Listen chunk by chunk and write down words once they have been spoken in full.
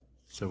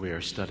So we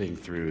are studying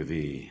through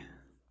the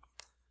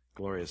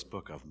glorious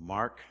book of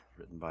Mark,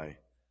 written by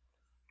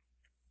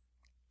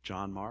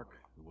John Mark,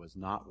 who was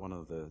not one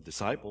of the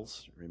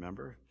disciples,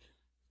 remember,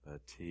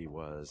 but he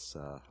was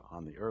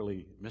on the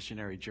early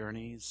missionary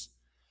journeys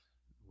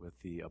with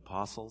the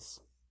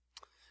apostles.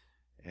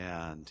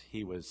 And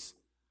he was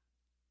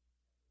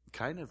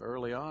kind of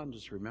early on,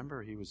 just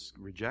remember, he was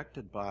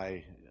rejected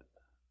by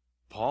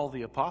Paul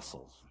the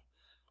apostle.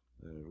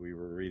 We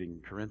were reading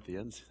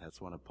Corinthians,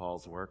 that's one of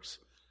Paul's works,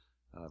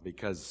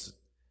 because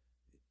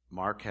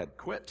Mark had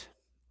quit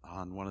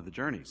on one of the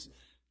journeys.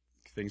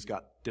 Things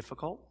got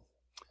difficult,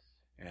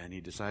 and he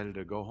decided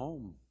to go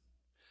home.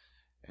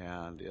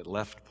 And it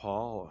left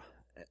Paul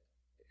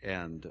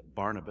and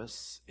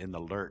Barnabas in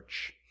the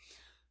lurch.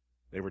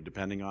 They were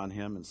depending on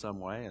him in some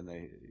way, and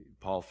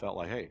Paul felt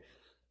like, hey,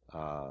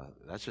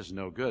 that's just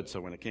no good. So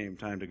when it came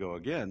time to go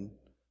again,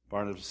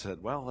 Barnabas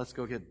said, well, let's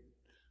go get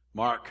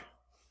Mark.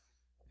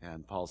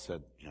 And Paul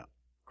said, yeah,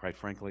 quite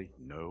frankly,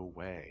 no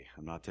way.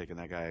 I'm not taking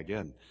that guy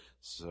again.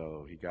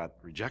 So he got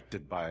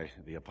rejected by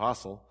the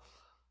apostle.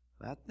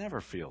 That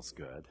never feels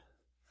good.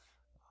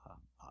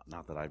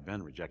 Not that I've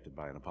been rejected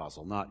by an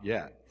apostle, not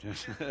yet.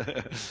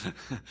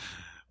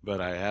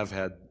 But I have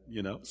had,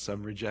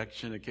 some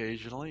rejection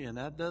occasionally, and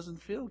that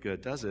doesn't feel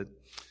good, does it?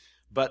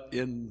 But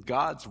in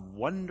God's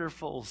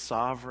wonderful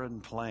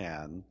sovereign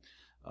plan,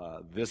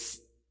 this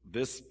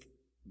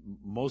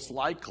most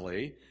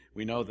likely,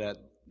 we know that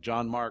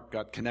John Mark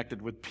got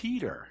connected with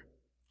Peter,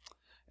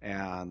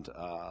 and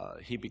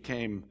he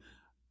became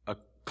a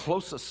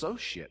close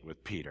associate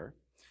with Peter.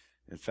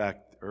 In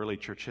fact, early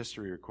church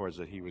history records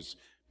that he was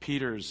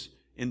Peter's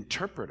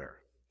interpreter.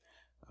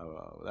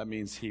 That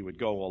means he would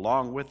go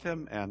along with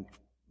him and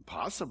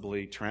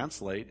possibly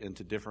translate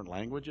into different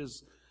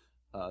languages.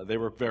 They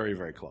were very,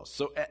 very close.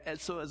 So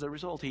as a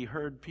result, he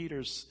heard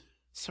Peter's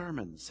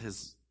sermons,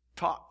 his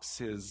talks,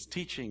 his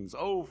teachings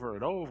over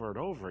and over and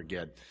over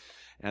again.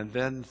 And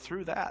then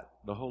through that,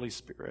 the Holy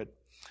Spirit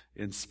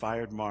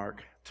inspired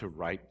Mark to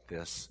write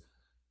this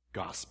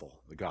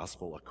gospel, the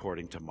gospel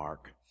according to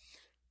Mark.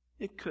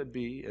 It could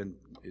be, and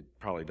it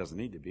probably doesn't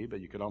need to be, but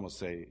you could almost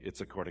say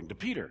it's according to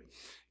Peter,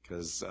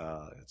 because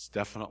it's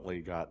definitely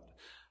got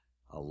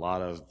a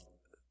lot of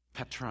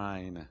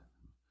Petrine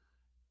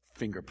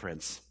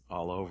fingerprints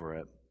all over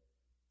it.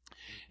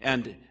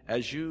 And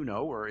as you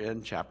know, we're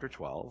in chapter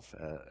 12,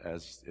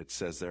 as it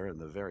says there in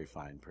the very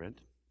fine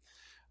print.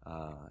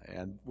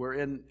 And we're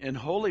in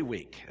Holy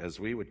Week, as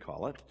we would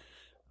call it.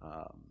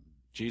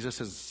 Jesus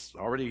has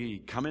already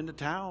come into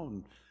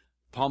town.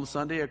 Palm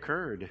Sunday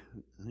occurred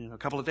a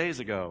couple of days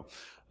ago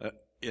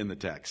in the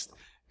text.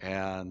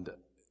 And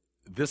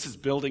this is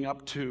building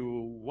up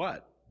to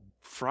what?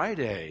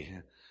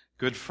 Friday,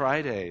 Good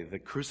Friday, the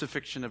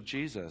crucifixion of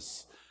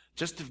Jesus,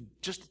 just a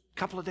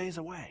couple of days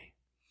away.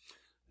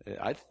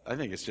 I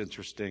think it's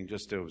interesting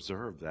just to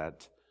observe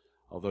that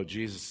although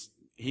Jesus,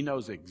 he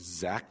knows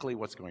exactly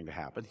what's going to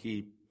happen.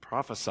 He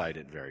prophesied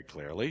it very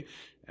clearly.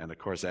 And of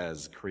course,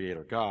 as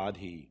Creator God,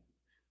 he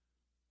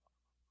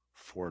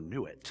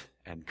foreknew it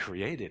and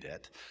created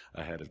it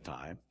ahead of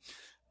time.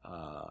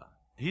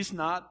 He's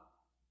not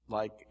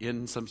like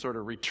in some sort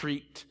of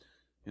retreat,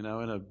 in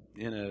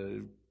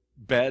a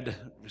bed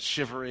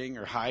shivering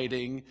or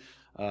hiding.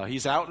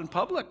 He's out in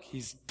public.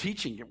 He's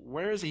teaching.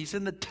 Where is he? He's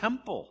in the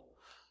temple.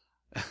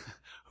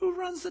 Who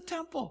runs the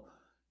temple?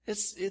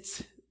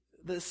 It's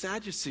the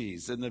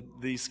Sadducees and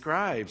the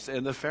scribes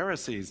and the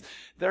Pharisees.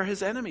 They're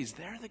his enemies.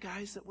 They're the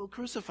guys that will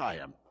crucify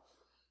him.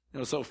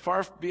 So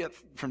far be it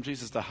from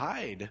Jesus to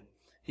hide.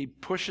 He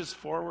pushes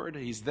forward.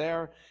 He's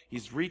there.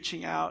 He's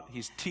reaching out.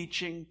 He's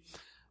teaching.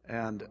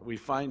 And we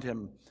find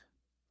him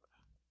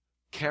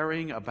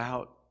caring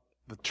about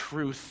the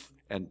truth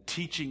and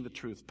teaching the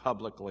truth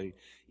publicly,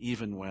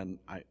 even when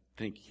I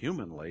think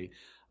humanly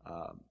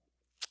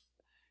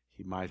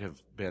he might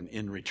have been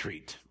in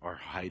retreat or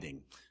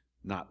hiding.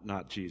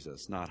 Not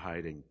Jesus, not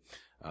hiding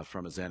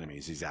from his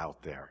enemies. He's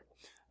out there,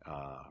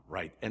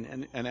 right?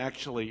 And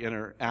actually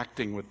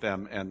interacting with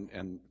them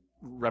and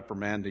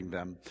reprimanding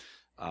them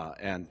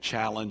and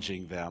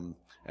challenging them,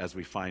 as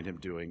we find him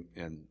doing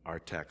in our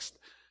text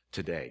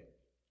today.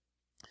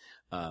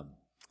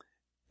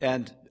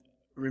 And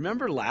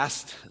remember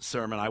last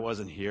sermon, I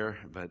wasn't here,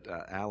 but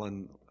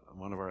Alan,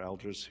 one of our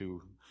elders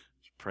who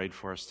prayed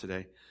for us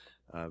today,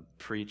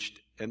 preached.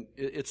 And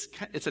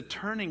it's a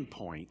turning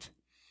point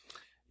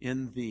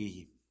in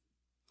the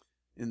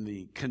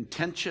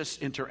contentious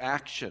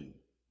interaction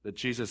that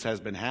Jesus has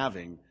been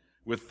having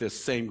with this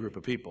same group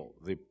of people,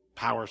 the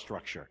power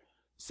structure,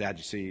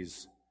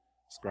 Sadducees,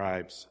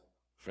 scribes,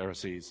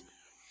 Pharisees,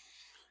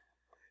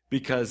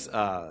 because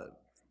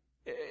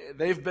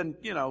they've been,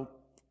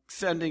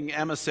 sending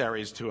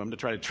emissaries to him to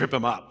try to trip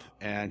him up,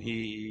 and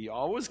he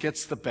always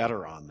gets the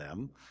better on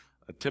them,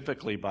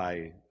 typically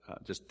by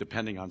just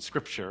depending on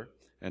Scripture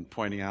and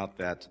pointing out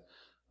that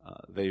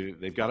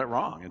they've got it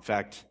wrong. In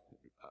fact,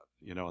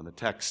 in the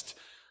text,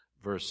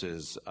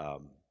 verses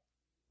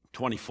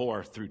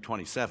 24 through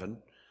 27,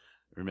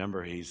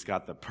 remember he's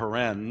got the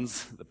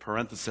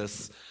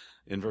parenthesis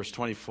In verse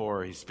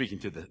 24, he's speaking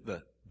to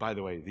the by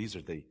the way, these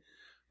are the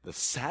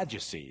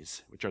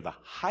Sadducees, which are the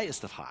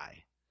highest of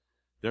high.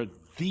 They're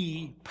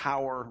the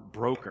power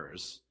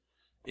brokers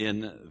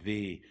in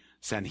the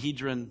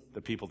Sanhedrin,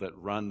 the people that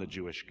run the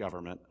Jewish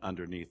government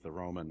underneath the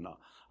Roman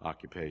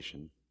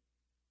occupation.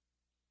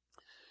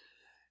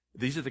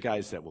 These are the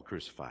guys that will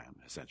crucify him,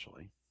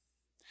 essentially.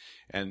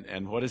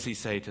 And what does he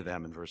say to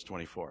them in verse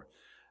 24?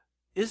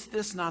 Is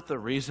this not the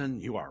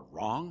reason you are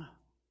wrong?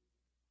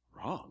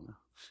 Wrong?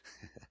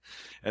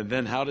 And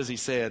then how does he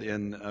say it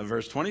in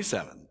verse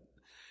 27?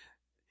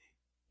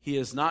 He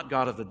is not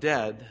God of the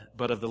dead,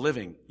 but of the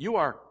living. You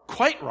are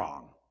quite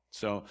wrong.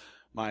 So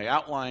my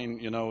outline,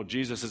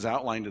 Jesus'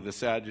 outline to the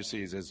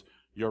Sadducees is,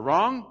 you're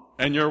wrong,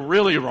 and you're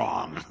really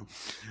wrong.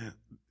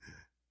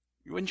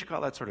 Wouldn't you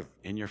call that sort of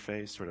in your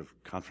face, sort of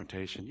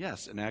confrontation?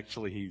 Yes, and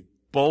actually he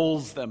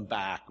bowls them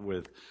back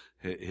with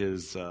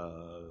his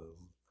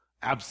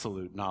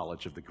absolute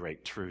knowledge of the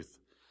great truth,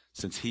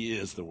 since he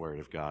is the Word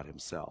of God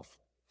himself.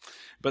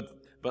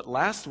 But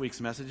last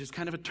week's message is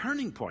kind of a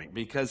turning point,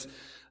 because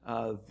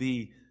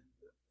the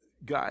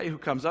guy who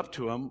comes up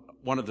to him,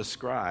 one of the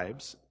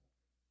scribes,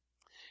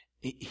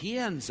 he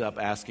ends up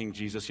asking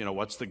Jesus,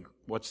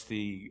 what's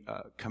the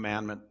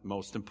commandment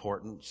most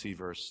important? See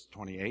verse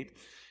 28.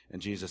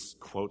 And Jesus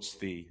quotes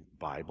the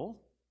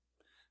Bible.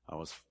 I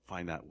always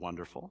find that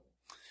wonderful.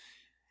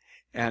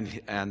 And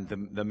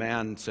the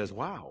man says,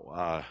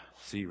 wow,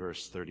 see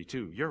verse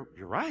 32. You're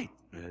right,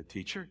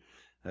 teacher.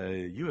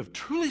 You have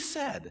truly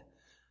said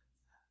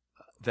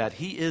that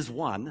he is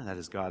one, that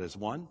is, God is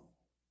one,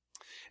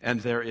 and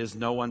there is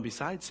no one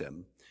besides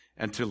him.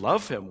 And to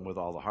love him with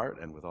all the heart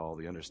and with all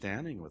the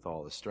understanding, with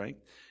all the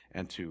strength,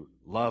 and to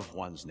love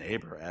one's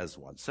neighbor as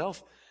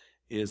oneself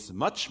is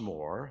much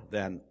more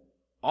than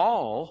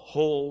all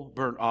whole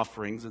burnt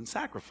offerings and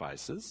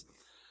sacrifices.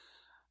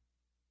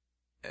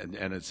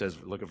 And it says,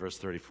 look at verse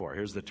 34.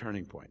 Here's the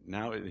turning point.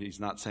 Now he's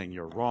not saying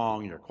you're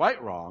wrong, you're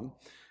quite wrong.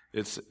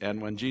 And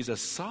when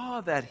Jesus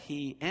saw that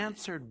he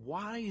answered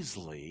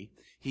wisely,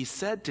 he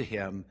said to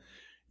him,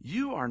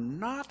 you are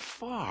not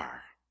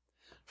far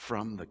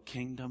from the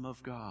kingdom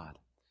of God.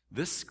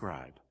 This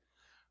scribe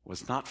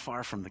was not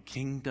far from the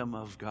kingdom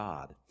of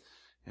God.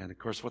 And of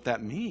course, what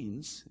that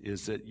means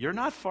is that you're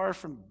not far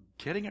from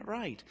getting it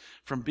right,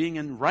 from being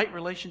in right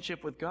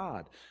relationship with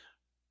God.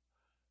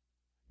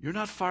 You're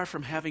not far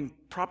from having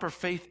proper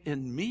faith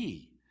in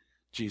me,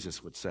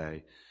 Jesus would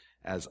say,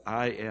 as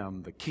I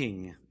am the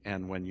king,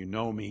 and when you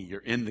know me,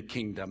 you're in the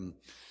kingdom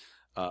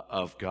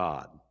of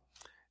God.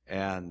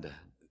 And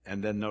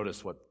then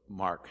notice what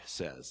Mark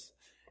says.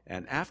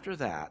 And after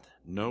that,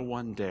 no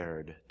one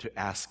dared to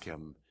ask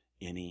him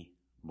any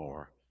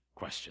more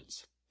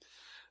questions.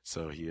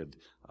 So he had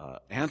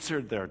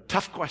answered their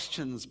tough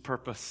questions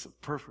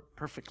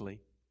perfectly.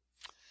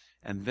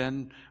 And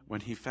then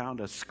when he found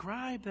a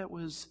scribe that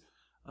was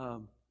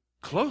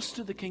close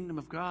to the kingdom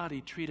of God,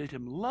 he treated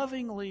him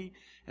lovingly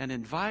and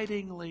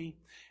invitingly,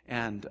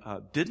 and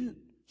didn't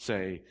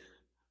say,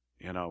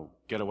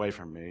 get away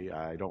from me,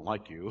 I don't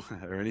like you,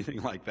 or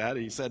anything like that.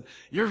 He said,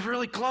 you're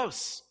really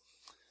close.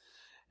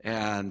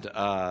 And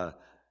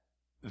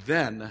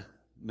then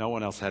no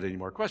one else had any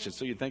more questions.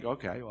 So you'd think,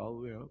 okay,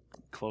 well,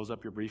 close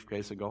up your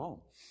briefcase and go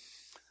home.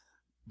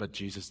 But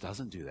Jesus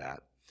doesn't do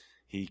that.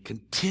 He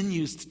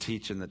continues to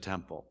teach in the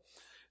temple.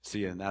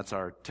 See, and that's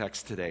our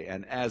text today.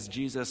 And as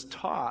Jesus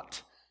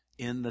taught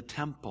in the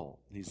temple,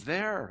 he's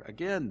there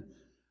again,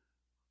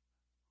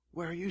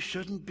 where you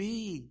shouldn't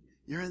be.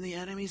 You're in the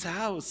enemy's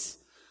house.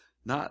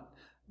 Not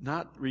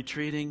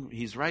retreating.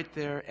 He's right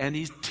there, and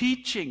he's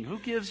teaching. Who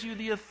gives you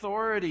the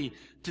authority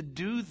to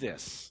do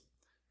this?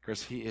 Of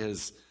course, he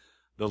is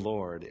the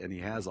Lord, and he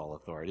has all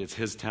authority. It's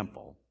his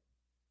temple.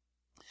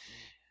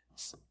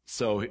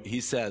 So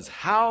he says,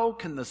 how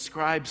can the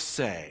scribes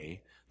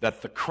say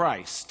that the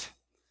Christ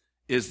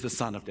is the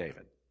Son of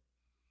David?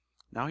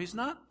 Now, he's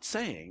not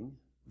saying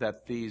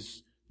that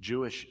these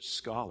Jewish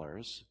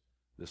scholars,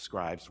 the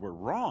scribes, were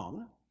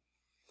wrong.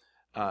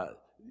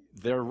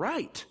 They're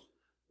right.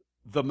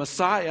 The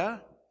Messiah,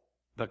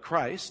 the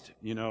Christ,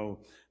 the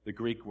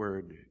Greek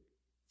word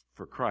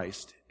for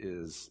Christ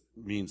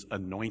means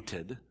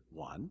anointed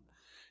one,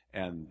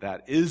 and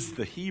that is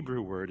the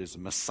Hebrew word is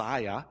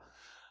Messiah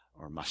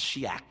or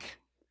Mashiach.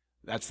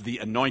 That's the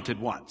anointed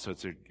one. So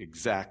it's an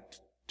exact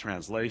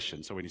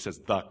translation. So when he says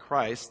the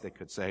Christ, they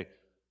could say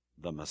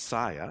the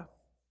Messiah.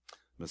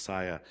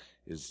 Messiah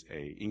is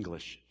an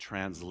English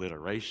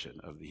transliteration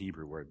of the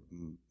Hebrew word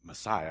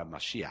Messiah,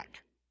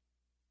 Mashiach.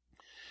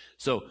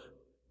 So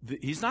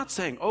he's not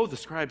saying, the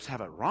scribes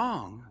have it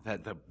wrong,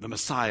 that the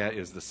Messiah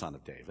is the Son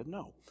of David.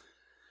 No.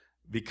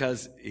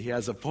 Because he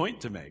has a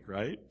point to make,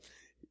 right?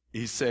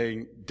 He's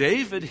saying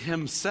David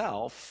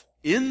himself,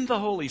 in the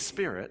Holy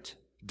Spirit,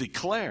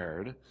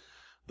 declared,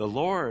 the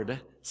Lord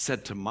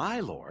said to my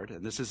Lord,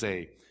 and this is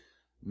a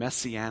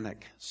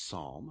messianic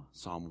psalm,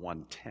 Psalm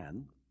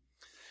 110,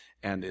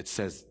 and it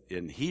says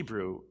in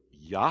Hebrew,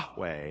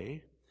 Yahweh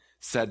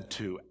said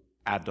to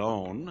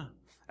Adonai,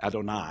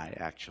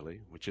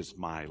 actually, which is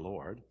my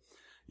Lord.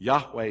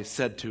 Yahweh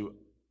said to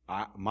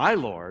my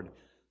Lord,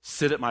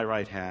 sit at my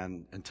right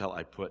hand until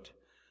I put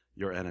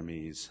your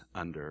enemies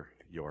under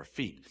your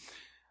feet.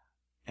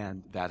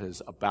 And that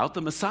is about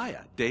the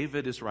Messiah.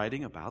 David is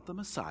writing about the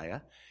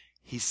Messiah.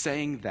 He's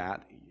saying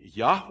that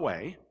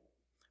Yahweh,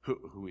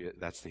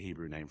 that's the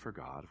Hebrew name for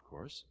God, of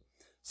course,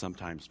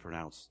 sometimes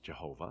pronounced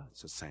Jehovah,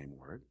 it's the same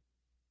word.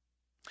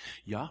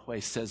 Yahweh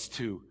says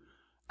to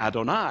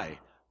Adonai,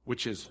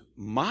 which is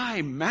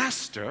my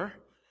master,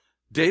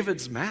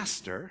 David's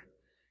master,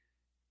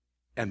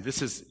 and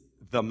this is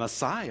the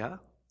Messiah,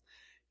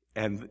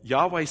 and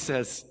Yahweh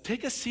says,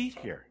 take a seat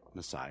here,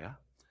 Messiah.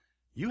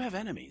 You have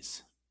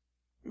enemies.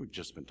 We've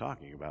just been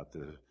talking about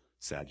the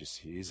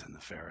Sadducees and the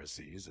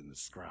Pharisees and the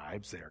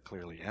scribes. They are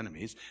clearly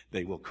enemies.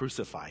 They will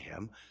crucify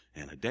him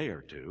in a day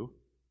or two.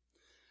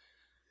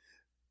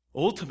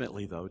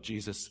 Ultimately, though,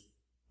 Jesus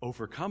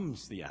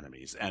overcomes the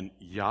enemies, and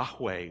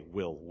Yahweh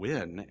will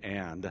win.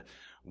 And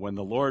when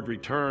the Lord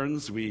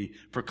returns, we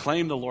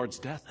proclaim the Lord's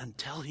death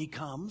until he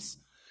comes.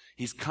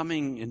 He's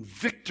coming in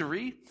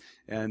victory,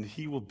 and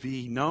he will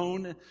be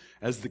known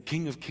as the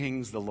King of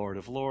Kings, the Lord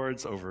of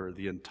Lords, over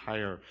the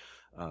entire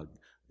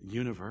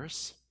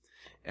universe.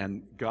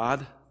 And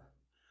God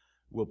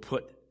will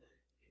put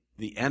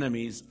the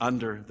enemies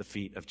under the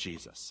feet of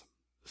Jesus.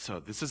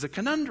 So this is a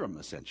conundrum,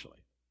 essentially.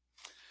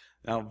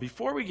 Now,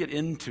 before we get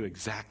into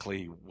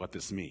exactly what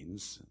this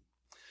means,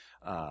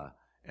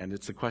 and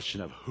it's a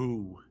question of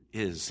who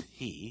is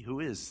he,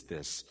 who is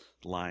this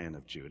Lion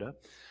of Judah,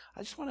 I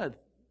just want to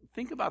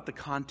think about the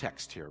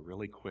context here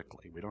really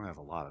quickly. We don't have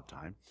a lot of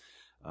time.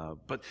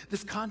 But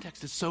this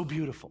context is so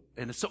beautiful,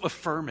 and it's so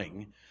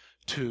affirming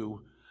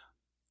to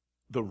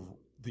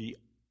the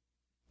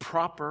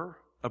proper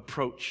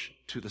approach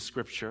to the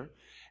Scripture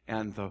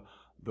and the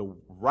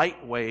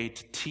right way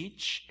to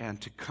teach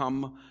and to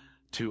come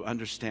to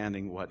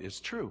understanding what is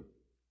true.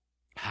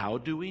 How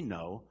do we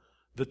know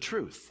the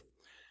truth?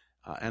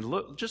 And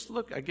just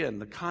look again,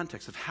 the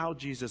context of how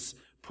Jesus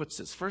puts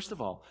this. First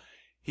of all,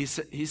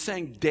 he's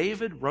saying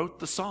David wrote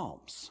the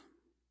Psalms.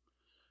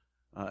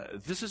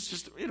 This is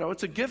just,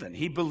 it's a given.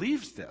 He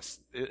believes this,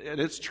 and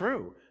it's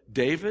true.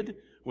 David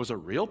was a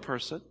real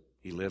person.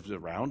 He lived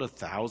around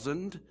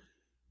 1000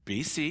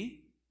 BC,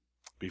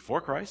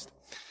 before Christ,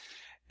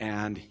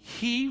 and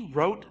he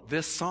wrote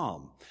this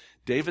psalm.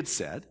 David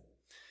said,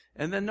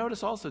 and then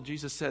notice also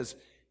Jesus says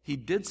he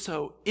did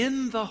so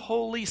in the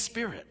Holy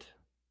Spirit.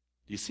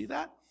 Do you see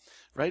that?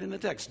 Right in the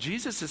text.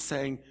 Jesus is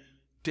saying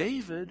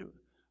David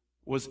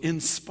was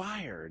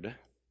inspired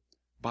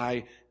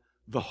by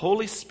the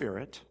Holy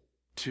Spirit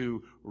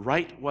to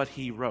write what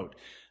he wrote.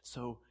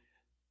 So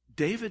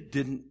David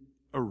didn't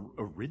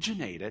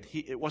originate it.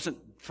 It wasn't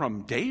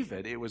from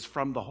David. It was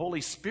from the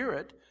Holy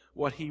Spirit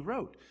what he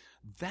wrote.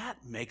 That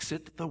makes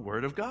it the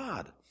Word of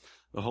God.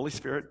 The Holy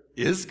Spirit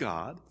is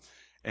God,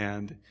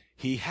 and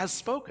he has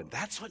spoken.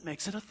 That's what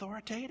makes it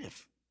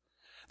authoritative.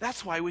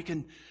 That's why we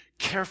can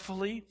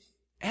carefully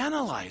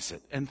analyze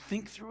it and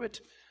think through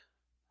it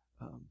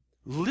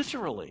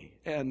literally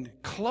and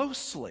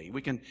closely.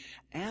 We can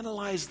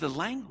analyze the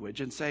language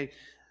and say,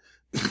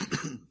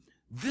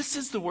 this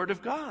is the Word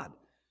of God.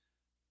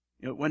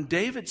 When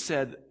David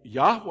said,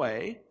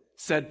 Yahweh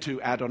said to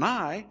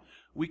Adonai,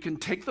 we can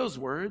take those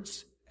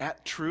words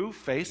at true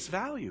face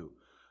value.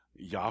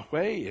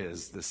 Yahweh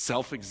is the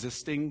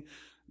self-existing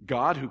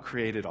God who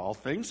created all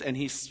things, and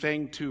he's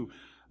saying to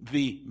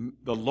the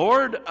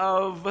Lord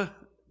of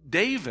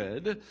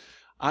David,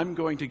 I'm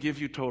going to give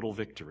you total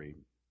victory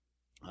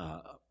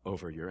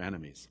over your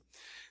enemies.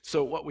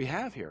 So what we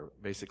have here,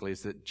 basically,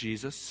 is that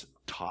Jesus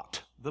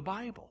taught the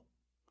Bible.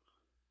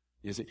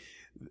 You see,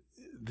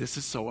 this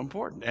is so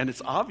important. And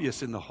it's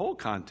obvious in the whole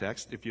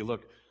context. If you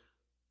look,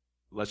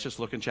 let's just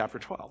look in chapter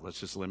 12. Let's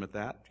just limit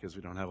that because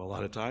we don't have a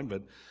lot of time.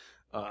 But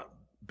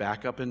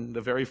back up in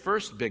the very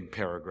first big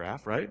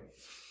paragraph, right?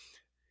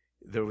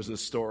 There was a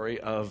story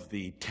of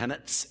the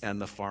tenants and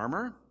the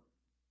farmer.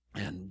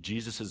 And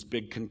Jesus'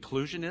 big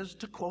conclusion is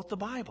to quote the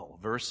Bible.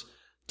 Verse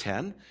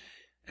 10.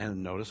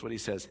 And notice what he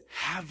says.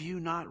 Have you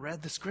not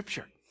read the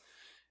Scripture?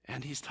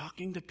 And he's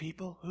talking to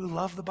people who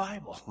love the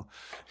Bible,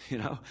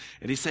 and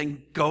he's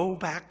saying, go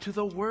back to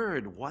the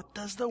Word. What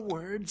does the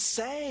Word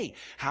say?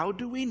 How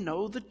do we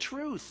know the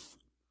truth?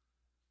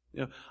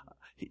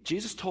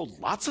 Jesus told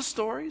lots of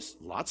stories,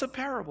 lots of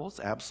parables,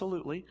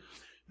 absolutely,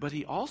 but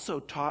he also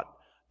taught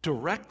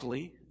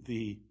directly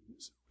the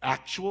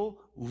actual,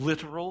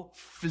 literal,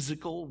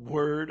 physical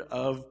Word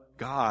of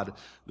God,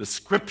 the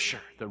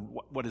Scripture,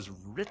 what is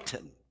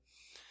written.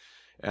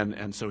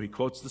 And so he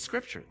quotes the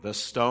Scripture. The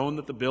stone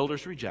that the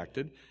builders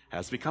rejected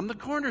has become the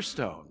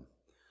cornerstone.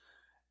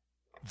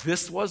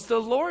 This was the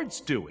Lord's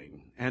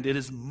doing, and it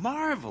is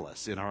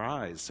marvelous in our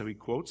eyes. So he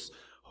quotes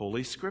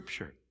Holy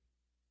Scripture.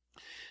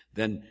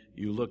 Then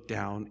you look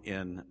down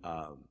in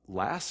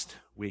last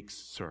week's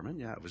sermon.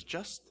 Yeah, it was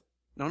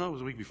it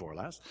was a week before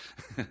last.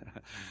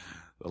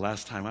 The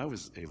last time I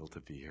was able to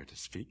be here to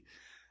speak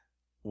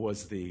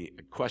was the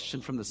question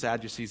from the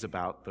Sadducees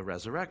about the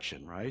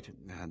resurrection, right?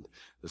 And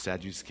the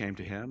Sadducees came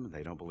to him.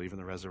 They don't believe in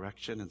the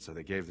resurrection, and so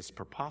they gave this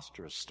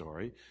preposterous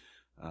story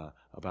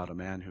about a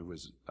man who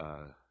was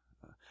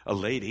a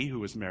lady who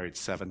was married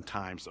 7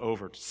 times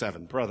over to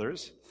 7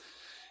 brothers.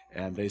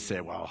 And they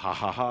say, well, ha,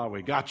 ha, ha,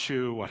 we got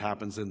you. What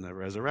happens in the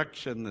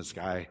resurrection?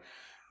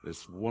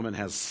 This woman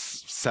has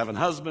 7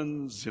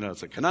 husbands.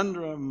 It's a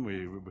conundrum.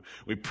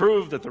 We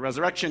prove that the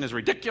resurrection is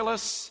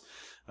ridiculous.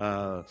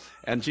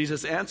 And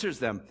Jesus answers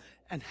them.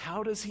 And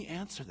how does he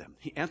answer them?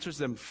 He answers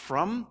them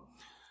from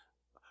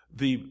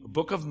the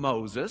book of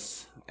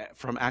Moses,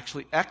 from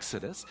actually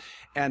Exodus.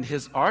 And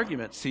his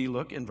argument,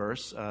 look in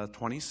verse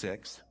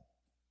 26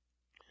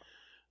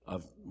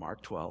 of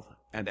Mark 12.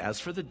 And as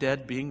for the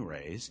dead being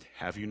raised,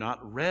 have you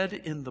not read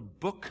in the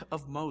book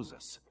of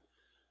Moses?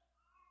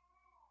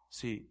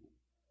 See,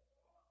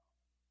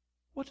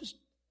 what does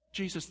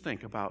Jesus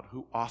think about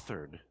who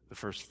authored the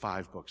first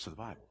 5 books of the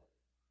Bible?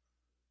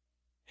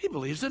 He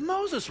believes that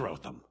Moses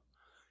wrote them.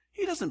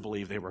 He doesn't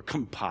believe they were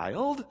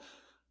compiled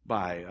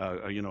by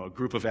a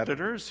group of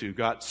editors who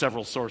got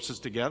several sources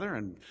together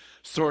and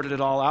sorted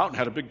it all out and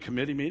had a big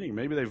committee meeting.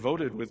 Maybe they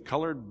voted with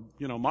colored,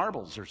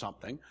 marbles or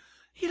something.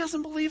 He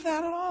doesn't believe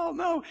that at all.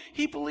 No,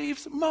 he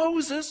believes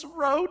Moses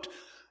wrote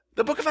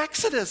the book of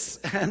Exodus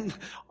and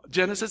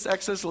Genesis,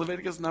 Exodus,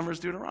 Leviticus, Numbers,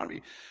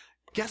 Deuteronomy.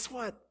 Guess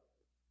what?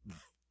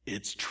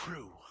 It's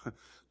true.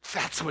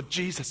 That's what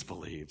Jesus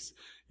believes.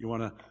 You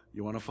want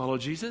to follow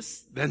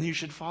Jesus? Then you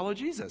should follow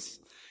Jesus.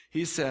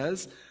 He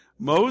says,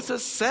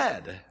 Moses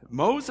said,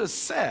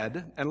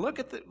 and look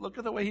at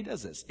the way he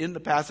does this. In the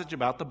passage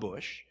about the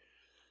bush,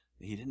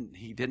 he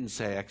didn't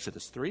say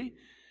Exodus 3,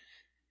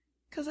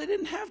 because they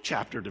didn't have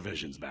chapter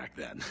divisions back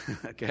then.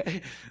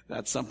 Okay?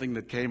 That's something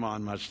that came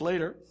on much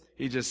later.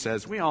 He just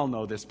says, we all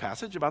know this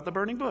passage about the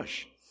burning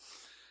bush.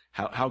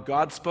 How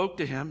God spoke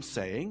to him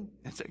saying,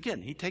 and so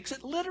again, he takes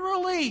it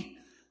literally.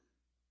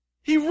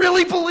 He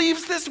really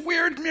believes this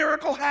weird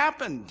miracle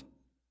happened.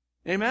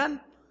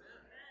 Amen?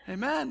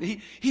 Amen.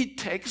 He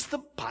takes the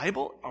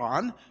Bible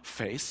on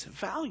face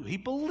value. He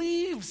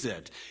believes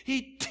it.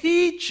 He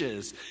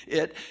teaches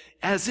it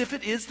as if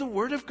it is the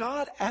Word of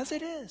God, as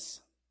it is.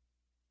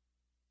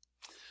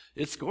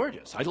 It's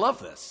gorgeous. I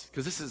love this,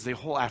 because this is the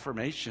whole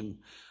affirmation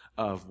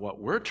of what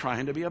we're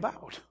trying to be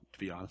about, to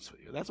be honest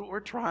with you. That's what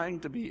we're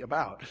trying to be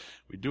about.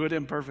 We do it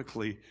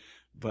imperfectly,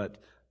 but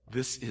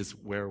this is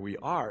where we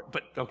are.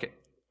 But, okay,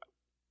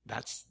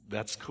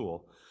 that's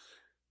cool.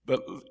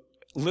 But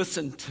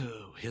listen to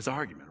his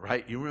argument,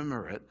 right? You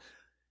remember it,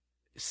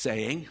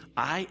 saying,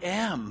 I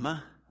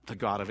am the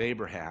God of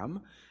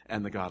Abraham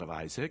and the God of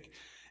Isaac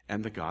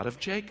and the God of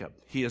Jacob.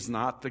 He is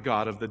not the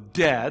God of the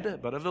dead,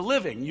 but of the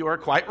living. You are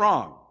quite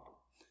wrong.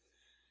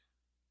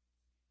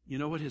 You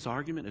know what his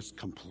argument is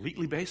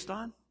completely based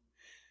on?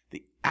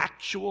 The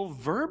actual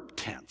verb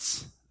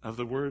tense of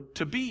the word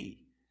to be.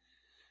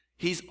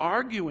 He's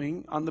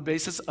arguing on the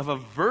basis of a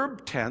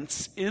verb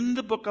tense in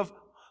the book of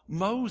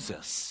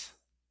Moses.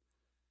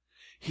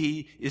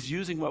 He is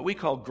using what we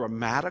call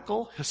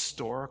grammatical,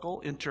 historical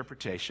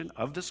interpretation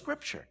of the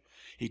Scripture.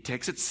 He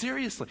takes it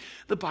seriously.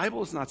 The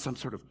Bible is not some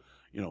sort of,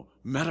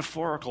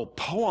 metaphorical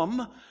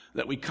poem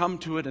that we come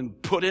to it and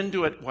put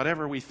into it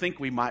whatever we think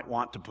we might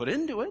want to put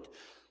into it.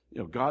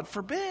 God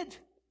forbid.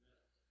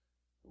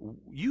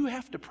 You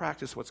have to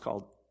practice what's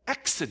called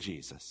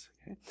exegesis,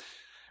 okay?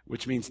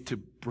 Which means to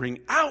bring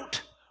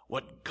out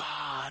what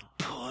God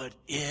put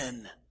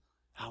in.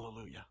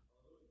 Hallelujah.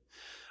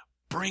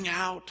 Bring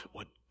out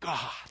what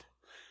God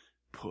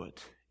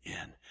put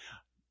in.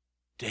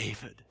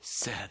 David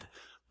said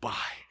by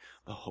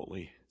the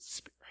Holy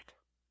Spirit.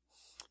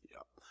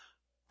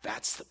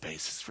 That's the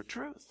basis for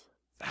truth.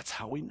 That's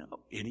how we know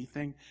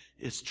anything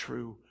is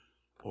true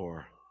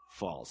or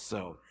false.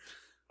 So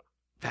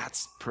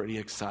that's pretty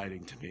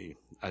exciting to me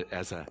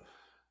as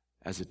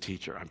a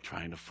teacher. I'm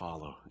trying to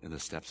follow in the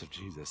steps of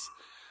Jesus.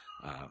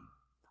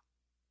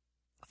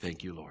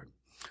 Thank you, Lord.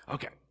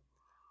 Okay.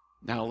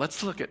 Now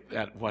let's look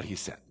at what he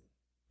said.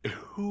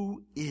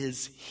 Who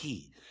is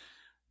he?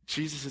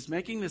 Jesus is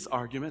making this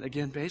argument,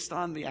 again, based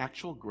on the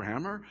actual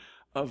grammar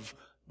of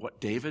what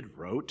David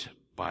wrote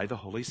by the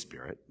Holy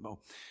Spirit. Well,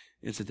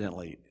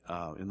 incidentally,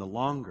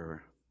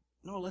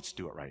 let's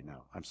do it right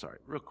now. I'm sorry,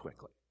 real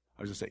quickly.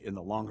 I was going to say in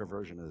the longer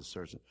version of this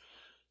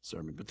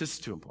sermon, but this is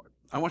too important.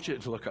 I want you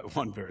to look at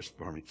one verse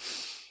for me,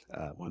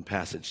 one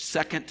passage.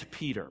 2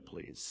 Peter,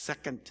 please.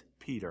 2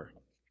 Peter.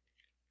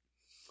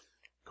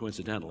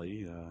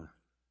 Coincidentally,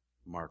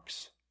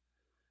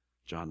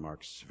 John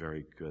Mark's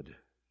very good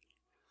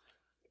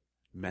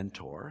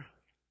mentor.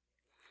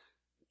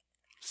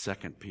 2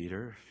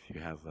 Peter, if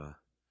you have a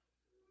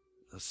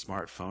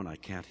smartphone, I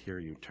can't hear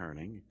you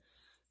turning,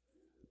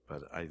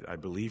 but I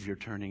believe you're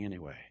turning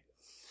anyway.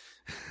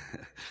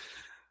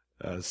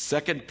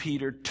 2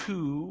 Peter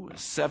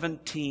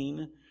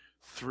 2:17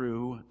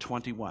 through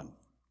 21.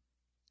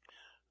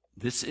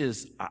 This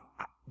is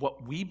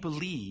what we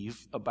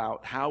believe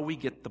about how we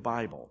get the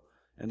Bible.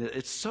 And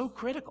it's so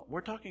critical.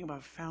 We're talking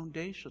about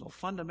foundational,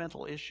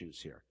 fundamental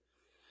issues here.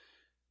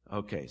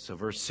 Okay, so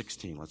verse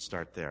 16, let's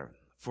start there.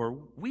 For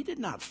we did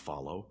not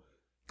follow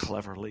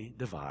cleverly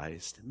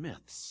devised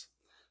myths.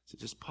 So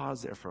just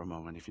pause there for a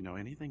moment if you know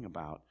anything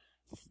about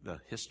the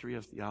history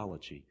of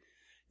theology,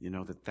 you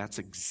know that that's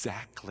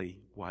exactly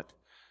what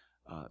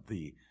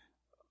the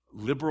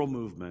liberal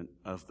movement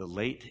of the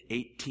late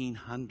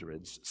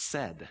 1800s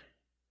said,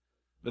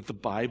 that the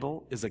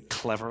Bible is a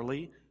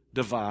cleverly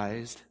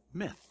devised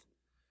myth.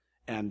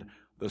 And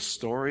the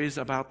stories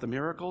about the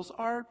miracles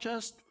are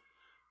just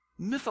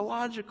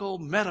mythological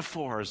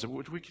metaphors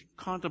which we can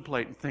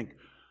contemplate and think,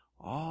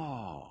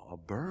 oh, a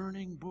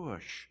burning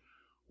bush,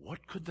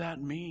 what could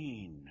that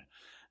mean?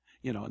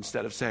 You know,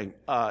 instead of saying,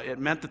 it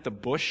meant that the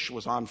bush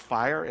was on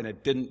fire and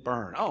it didn't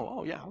burn.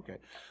 Oh yeah, okay.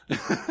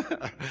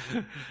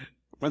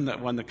 When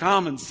the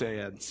common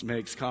sense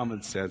makes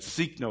common sense,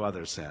 seek no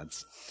other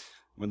sense.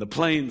 When the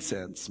plain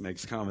sense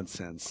makes common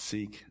sense,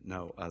 seek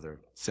no other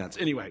sense.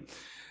 Anyway,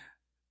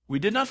 we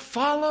did not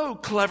follow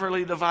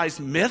cleverly devised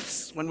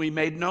myths when we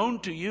made known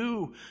to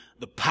you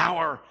the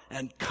power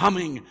and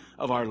coming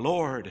of our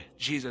Lord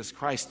Jesus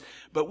Christ,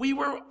 but we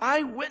were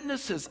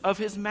eyewitnesses of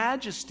his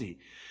majesty.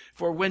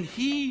 For when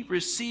he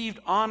received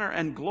honor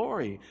and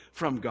glory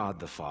from God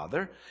the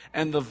Father,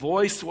 and the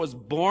voice was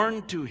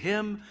borne to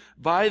him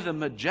by the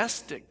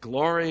majestic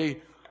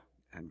glory,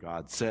 and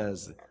God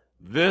says,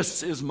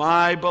 "This is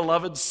my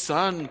beloved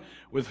Son,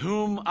 with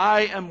whom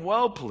I am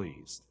well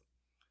pleased,"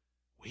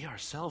 we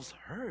ourselves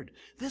heard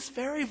this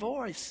very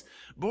voice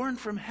borne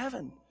from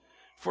heaven,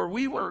 for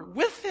we were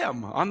with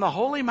him on the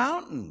holy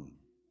mountain.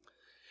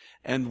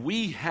 And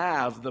we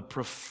have the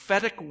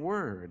prophetic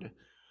word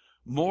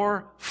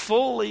more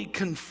fully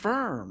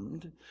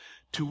confirmed,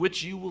 to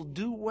which you will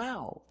do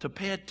well to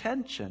pay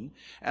attention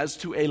as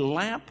to a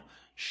lamp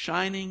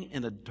shining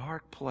in a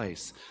dark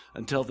place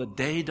until the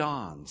day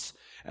dawns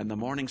and the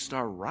morning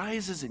star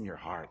rises in your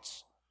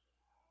hearts.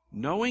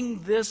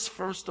 Knowing this,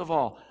 first of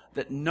all,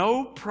 that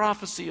no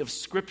prophecy of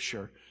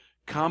Scripture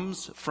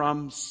comes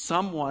from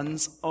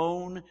someone's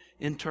own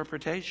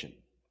interpretation.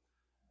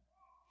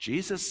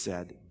 Jesus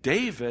said,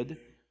 David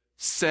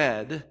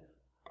said,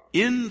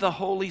 in the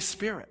Holy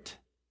Spirit.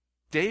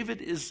 David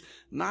is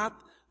not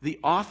the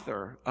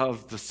author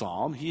of the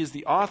psalm. He is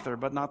the author,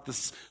 but not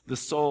the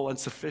sole and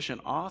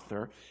sufficient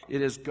author.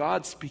 It is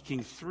God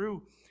speaking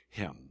through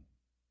him.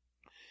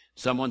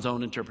 Someone's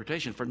own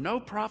interpretation. For no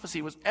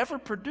prophecy was ever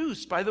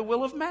produced by the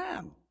will of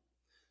man,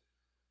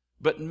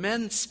 but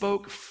men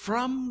spoke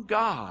from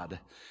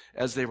God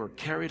as they were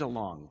carried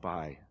along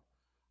by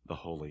the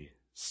Holy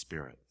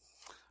Spirit.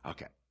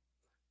 Okay.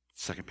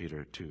 2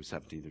 Peter 2,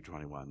 17 through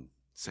 21.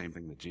 Same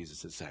thing that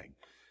Jesus is saying.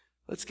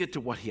 Let's get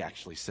to what he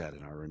actually said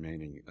in our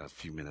remaining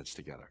few minutes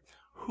together.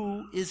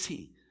 Who is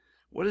he?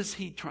 What is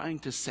he trying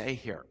to say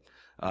here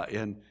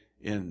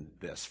in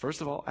this?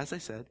 First of all, as I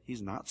said,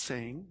 he's not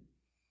saying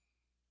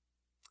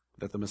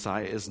that the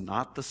Messiah is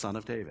not the son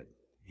of David.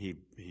 He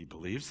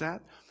believes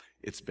that.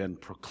 It's been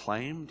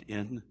proclaimed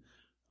in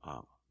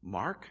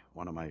Mark,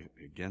 one of my,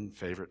 again,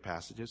 favorite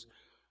passages.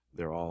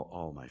 They're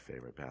all my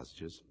favorite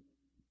passages.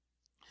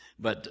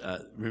 But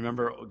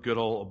remember good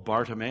old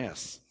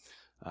Bartimaeus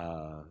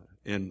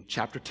in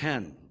chapter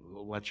 10.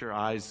 Let your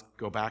eyes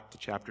go back to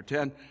chapter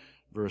 10,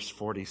 verse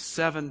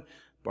 47.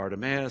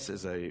 Bartimaeus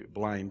is a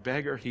blind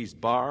beggar. He's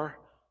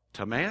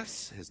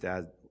Bar-Timaeus. His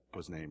dad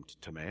was named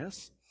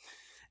Timaeus.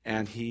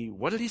 And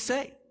what did he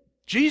say?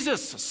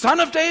 Jesus, son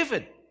of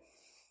David.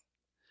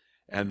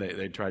 And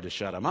they tried to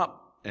shut him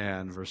up.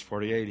 And verse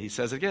 48, he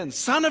says again,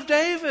 Son of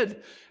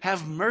David,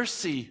 have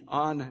mercy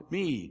on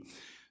me.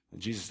 And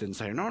Jesus didn't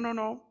say,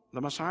 no. The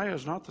Messiah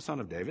is not the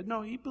son of David.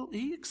 No,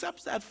 he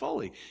accepts that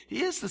fully.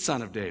 He is the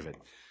son of David.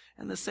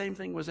 And the same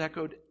thing was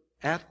echoed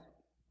at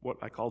what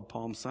I called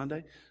Palm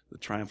Sunday, the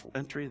triumphal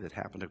entry that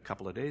happened a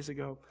couple of days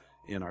ago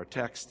in our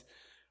text,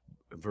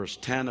 verse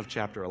 10 of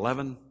chapter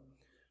 11.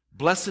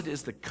 Blessed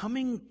is the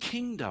coming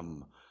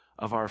kingdom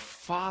of our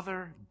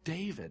father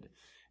David.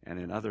 And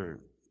in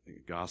other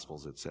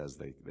Gospels it says,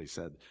 they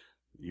said,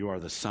 you are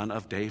the son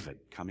of David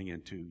coming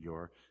into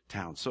your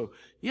town. So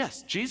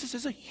yes, Jesus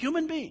is a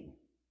human being.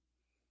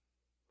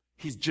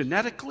 He's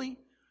genetically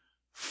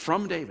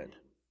from David.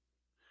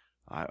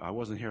 I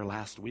wasn't here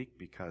last week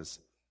because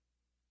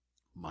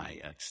my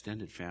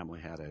extended family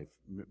had a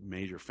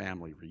major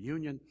family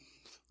reunion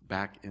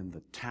back in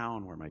the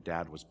town where my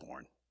dad was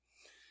born.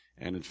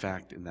 And in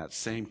fact, in that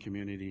same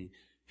community,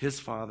 his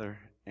father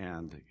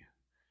and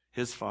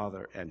his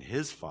father and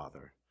his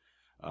father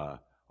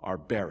are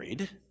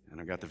buried. And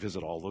I got to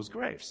visit all those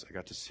graves. I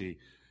got to see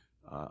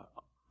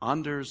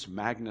Anders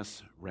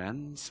Magnus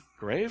Wren's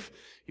grave.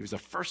 He was the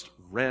first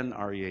Wren,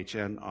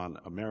 R-E-H-N, on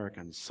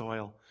American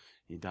soil.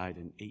 He died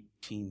in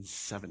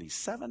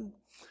 1877.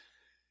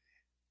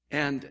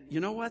 And you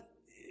know what?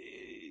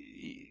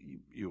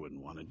 You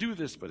wouldn't want to do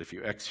this, but if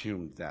you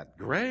exhumed that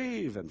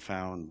grave and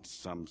found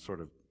some sort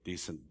of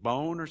decent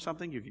bone or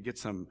something, you could get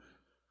some,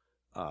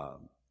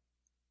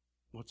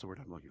 what's the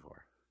word I'm looking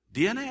for?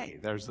 DNA,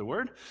 there's the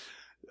word.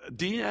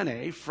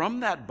 DNA from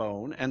that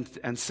bone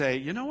and say,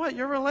 you know what,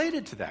 you're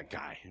related to that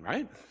guy,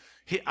 right?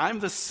 I'm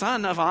the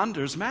son of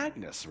Anders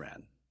Magnus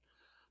Wren.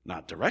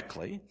 Not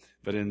directly,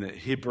 but in the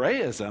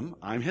Hebraism,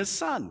 I'm his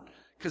son.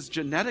 Because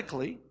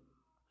genetically,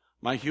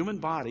 my human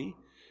body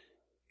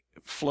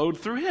flowed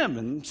through him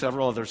and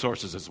several other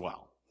sources as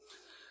well.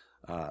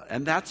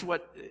 And that's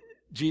what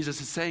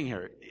Jesus is saying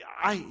here.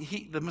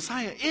 The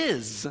Messiah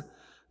is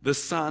the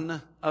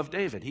Son of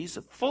David. He's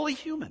fully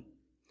human.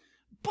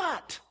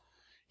 But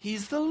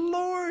he's the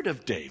Lord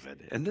of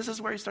David. And this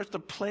is where he starts to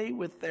play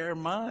with their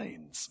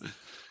minds.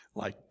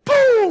 Like,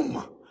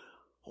 boom!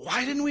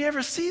 Why didn't we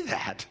ever see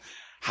that?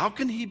 How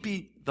can he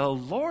be the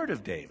Lord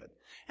of David?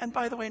 And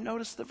by the way,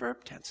 notice the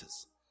verb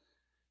tenses.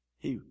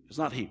 It's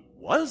not he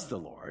was the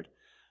Lord.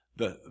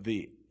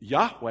 The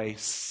Yahweh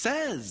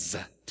says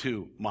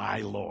to my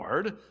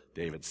Lord,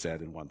 David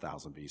said in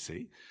 1000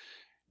 BC,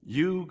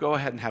 you go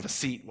ahead and have a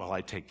seat while I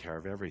take care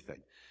of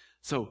everything.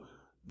 So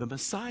the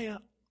Messiah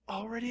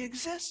already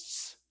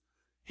exists.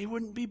 He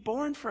wouldn't be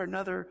born for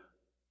another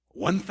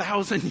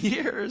 1,000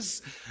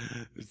 years.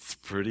 It's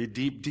pretty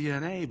deep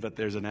DNA, but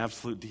there's an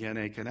absolute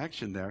DNA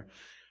connection there.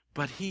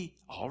 But he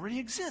already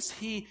exists.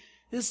 He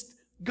is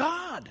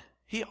God.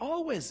 He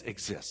always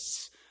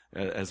exists,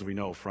 as we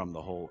know from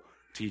the whole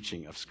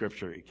teaching of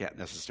Scripture. You can't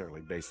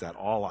necessarily base that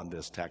all on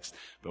this text,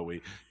 but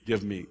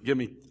give me,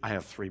 I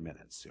have 3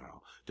 minutes,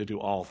 to do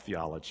all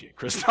theology,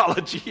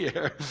 Christology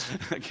here.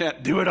 I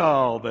can't do it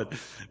all, but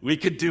we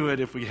could do it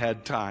if we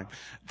had time.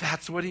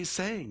 That's what he's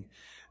saying.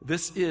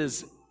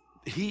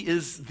 He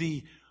is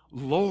the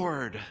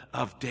Lord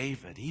of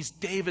David. He's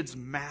David's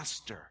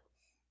master.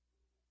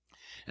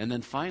 And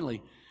then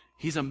finally,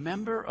 he's a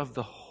member of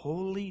the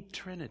Holy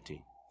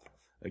Trinity.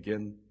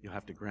 Again, you'll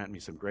have to grant me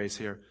some grace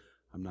here.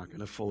 I'm not going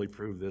to fully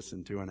prove this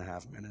in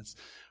 2.5 minutes.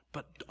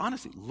 But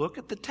honestly, look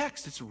at the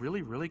text. It's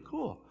really, really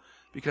cool.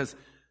 Because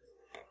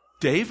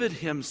David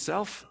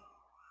himself,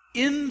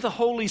 in the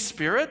Holy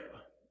Spirit,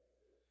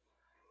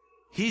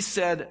 he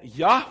said,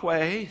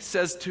 Yahweh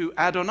says to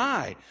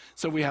Adonai.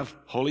 So we have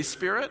Holy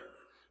Spirit.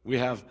 We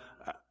have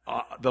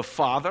the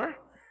Father,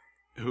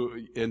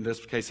 who in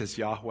this case is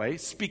Yahweh,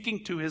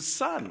 speaking to his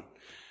Son.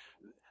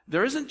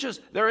 There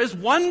is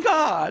one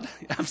God,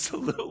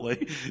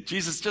 absolutely.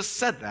 Jesus just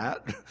said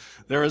that.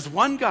 There is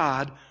one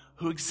God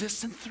who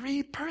exists in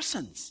 3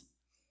 persons.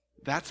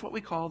 That's what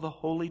we call the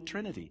Holy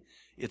Trinity.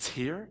 It's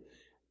here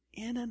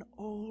in an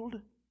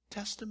Old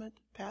Testament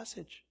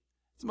passage.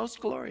 It's most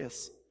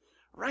glorious.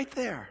 Right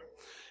there.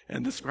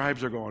 And the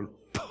scribes are going,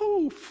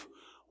 poof,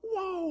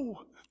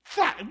 whoa,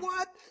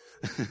 what?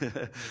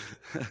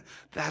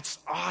 That's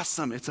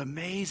awesome. It's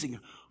amazing.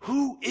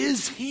 Who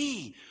is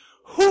he?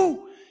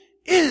 Who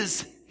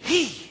is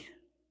he?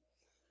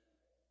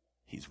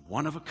 He's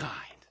one of a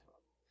kind.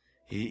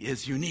 He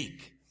is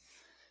unique.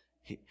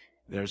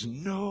 There's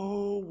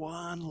no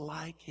one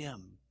like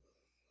him.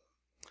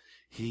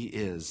 He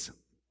is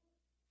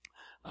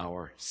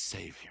our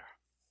Savior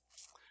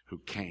who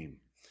came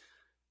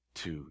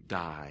to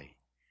die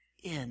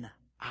in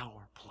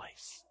our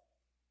place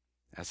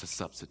as a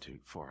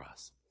substitute for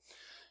us.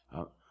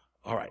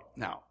 All right,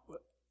 now,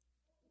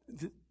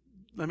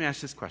 let me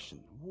ask this question.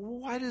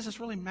 Why does this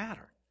really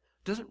matter?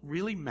 Does it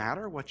really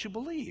matter what you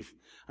believe?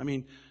 I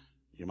mean,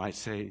 you might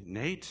say,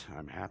 Nate,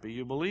 I'm happy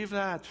you believe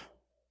that.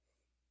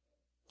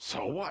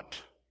 So what?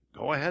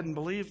 Go ahead and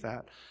believe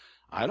that.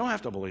 I don't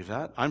have to believe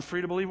that. I'm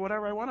free to believe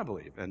whatever I want to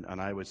believe. And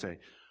I would say,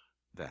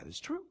 that is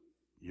true.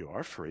 You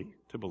are free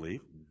to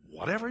believe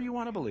whatever you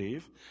want to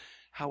believe.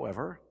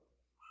 However,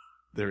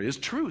 there is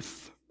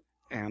truth.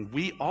 And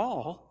we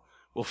all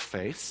will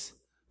face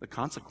the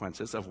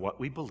consequences of what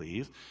we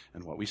believe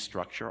and what we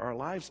structure our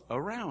lives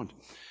around.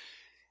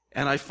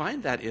 And I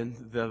find that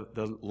in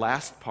the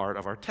last part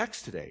of our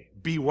text today.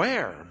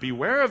 Beware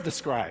of the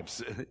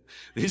scribes.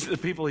 These are the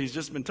people he's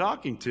just been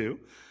talking to.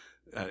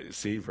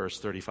 See verse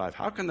 35.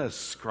 How can the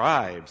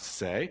scribes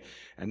say?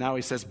 And now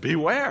he says,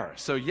 beware.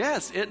 So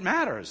yes, it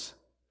matters.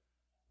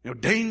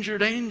 Danger.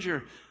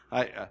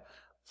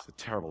 It's a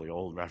terribly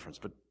old reference,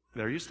 but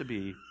there used to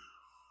be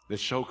this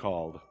show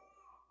called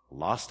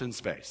Lost in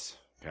Space.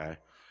 Okay.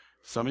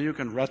 Some of you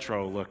can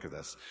retro look at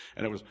this.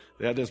 And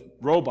they had this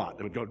robot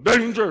that would go,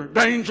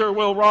 danger,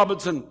 Will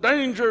Robinson,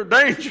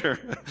 danger.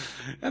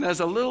 And as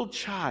a little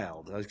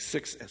child, like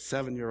 6,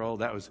 7-year-old,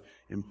 that was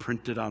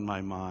imprinted on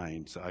my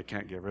mind. So I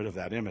can't get rid of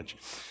that image.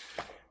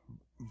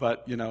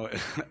 But,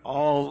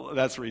 all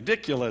that's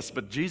ridiculous.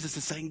 But Jesus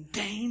is saying,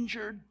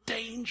 danger.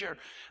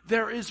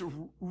 There is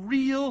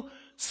real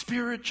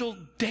spiritual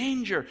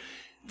danger.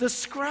 The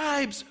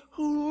scribes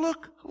who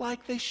look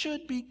like they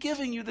should be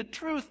giving you the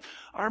truth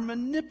are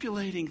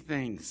manipulating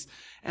things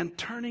and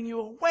turning you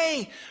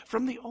away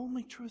from the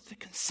only truth that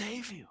can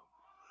save you.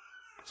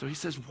 So he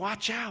says,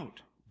 watch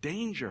out,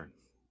 danger.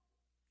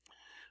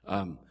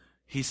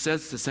 He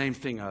says the same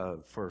thing,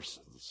 for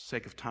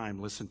sake of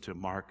time, listen to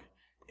Mark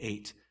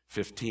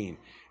 8:15.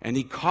 And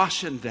he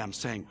cautioned them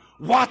saying,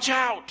 watch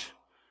out,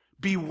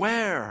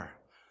 beware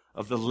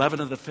of the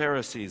leaven of the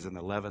Pharisees and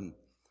the leaven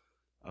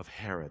of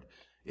Herod.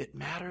 It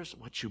matters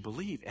what you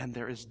believe, and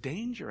there is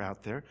danger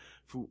out there.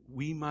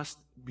 We must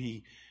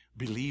be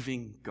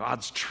believing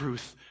God's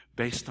truth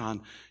based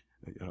on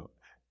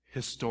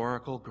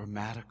historical,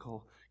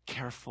 grammatical,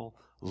 careful,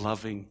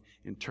 loving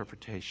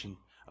interpretation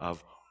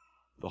of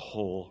the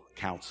whole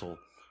counsel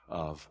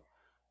of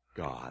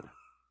God.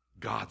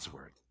 God's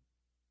word.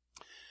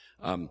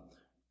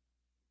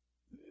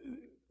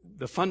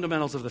 The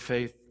fundamentals of the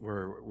faith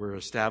were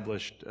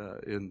established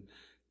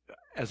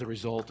as a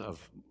result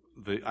of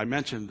I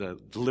mentioned the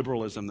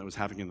liberalism that was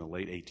happening in the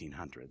late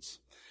 1800s.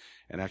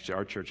 And actually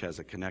our church has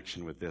a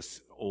connection with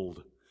this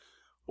old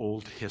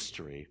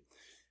history.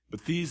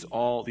 But these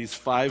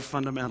 5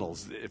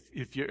 fundamentals,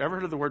 if you ever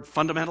heard of the word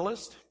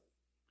fundamentalist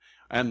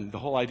and the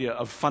whole idea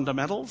of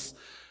fundamentals,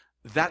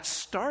 that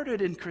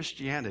started in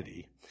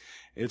Christianity.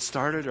 It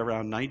started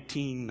around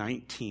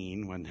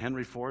 1919 when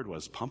Henry Ford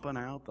was pumping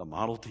out the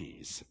Model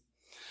Ts.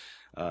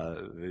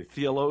 The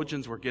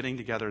theologians were getting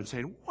together and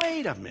saying,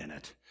 wait a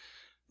minute,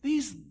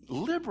 these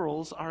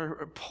liberals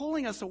are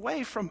pulling us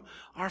away from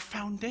our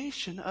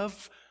foundation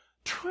of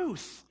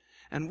truth,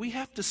 and we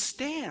have to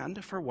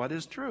stand for what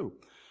is true.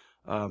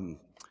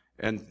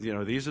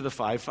 These are the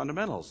 5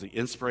 fundamentals, the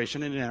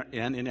inspiration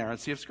and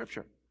inerrancy of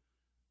Scripture.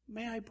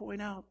 May I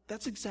point out,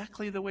 that's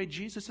exactly the way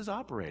Jesus is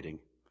operating.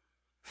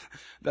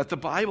 That the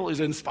Bible is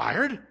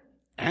inspired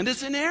and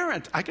it's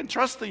inerrant. I can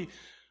trust the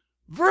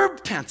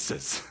verb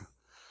tenses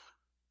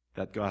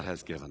that God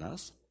has given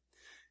us.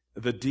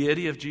 The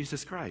deity of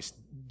Jesus Christ.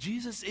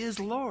 Jesus is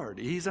Lord.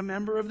 He's a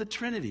member of the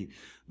Trinity.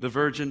 The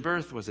virgin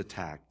birth was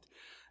attacked.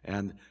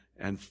 And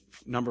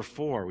number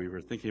 4, we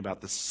were thinking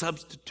about the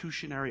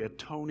substitutionary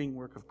atoning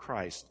work of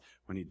Christ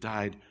when he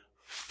died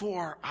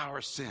for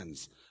our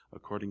sins,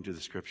 according to the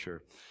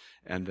Scripture.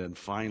 And then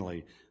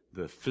finally,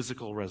 the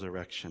physical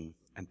resurrection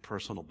and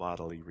personal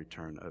bodily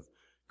return of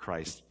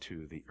Christ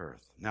to the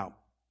earth. Now,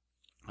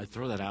 I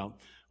throw that out.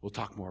 We'll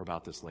talk more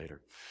about this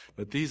later.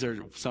 But these are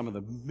some of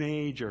the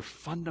major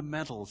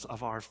fundamentals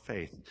of our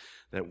faith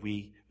that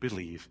we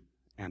believe,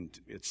 and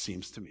it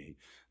seems to me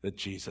that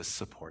Jesus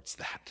supports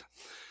that.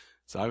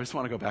 So I just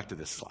want to go back to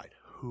this slide.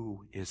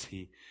 Who is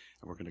he?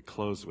 And we're going to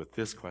close with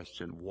this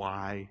question.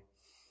 Why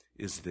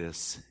is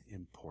this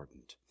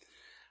important?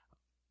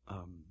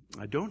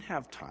 I don't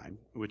have time,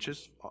 which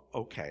is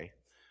okay,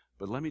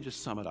 but let me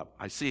just sum it up.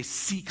 I say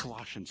see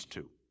Colossians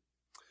 2.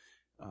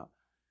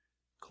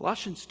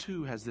 Colossians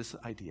 2 has this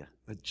idea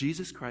that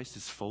Jesus Christ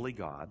is fully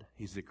God.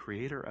 He's the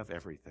creator of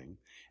everything.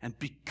 And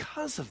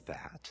because of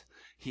that,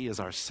 he is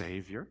our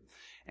Savior,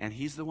 and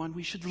he's the one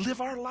we should live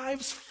our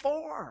lives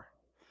for.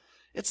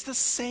 It's the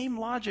same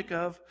logic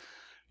of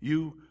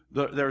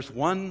there's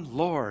one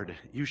Lord.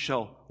 You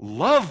shall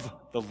love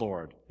the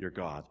Lord your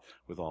God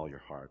with all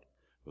your heart,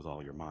 with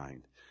all your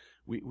mind.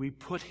 We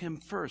put him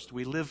first.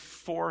 We live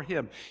for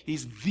him.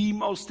 He's the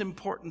most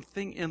important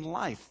thing in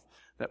life,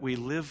 that we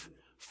live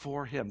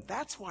for him.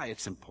 That's why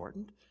it's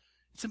important.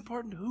 It's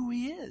important who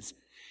he is.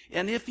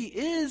 And if he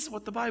is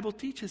what the Bible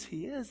teaches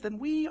he is, then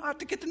we ought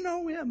to get to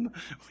know him.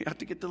 We ought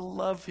to get to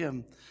love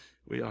him.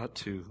 We ought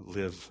to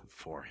live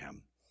for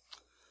him.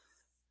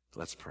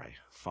 Let's pray.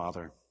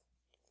 Father,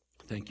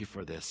 thank you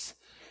for this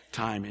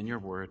time in your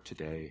word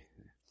today.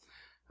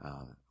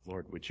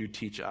 Lord, would you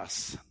teach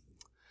us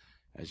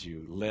as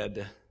you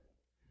led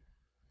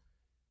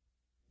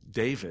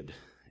David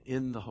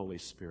in the Holy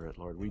Spirit,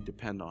 Lord. We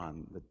depend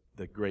on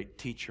the great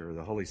teacher,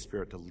 the Holy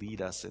Spirit, to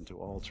lead us into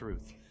all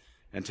truth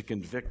and to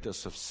convict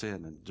us of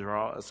sin and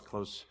draw us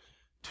close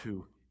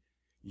to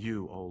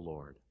you, O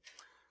Lord.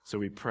 So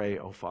we pray,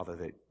 O Father,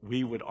 that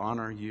we would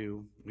honor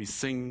you. We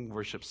sing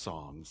worship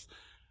songs.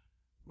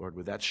 Lord,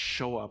 would that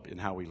show up in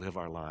how we live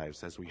our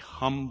lives as we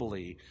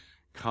humbly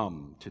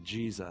come to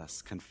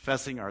Jesus,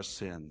 confessing our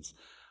sins,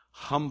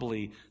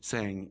 humbly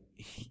saying,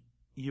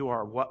 you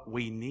are what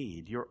we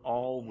need. You're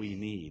all we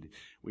need.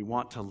 We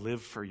want to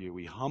live for you.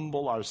 We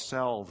humble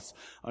ourselves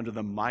under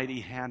the mighty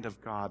hand of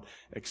God,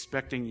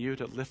 expecting you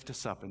to lift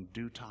us up in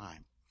due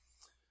time.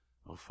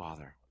 Oh,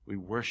 Father, we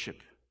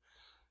worship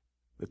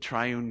the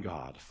triune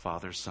God,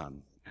 Father,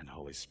 Son, and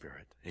Holy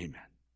Spirit. Amen.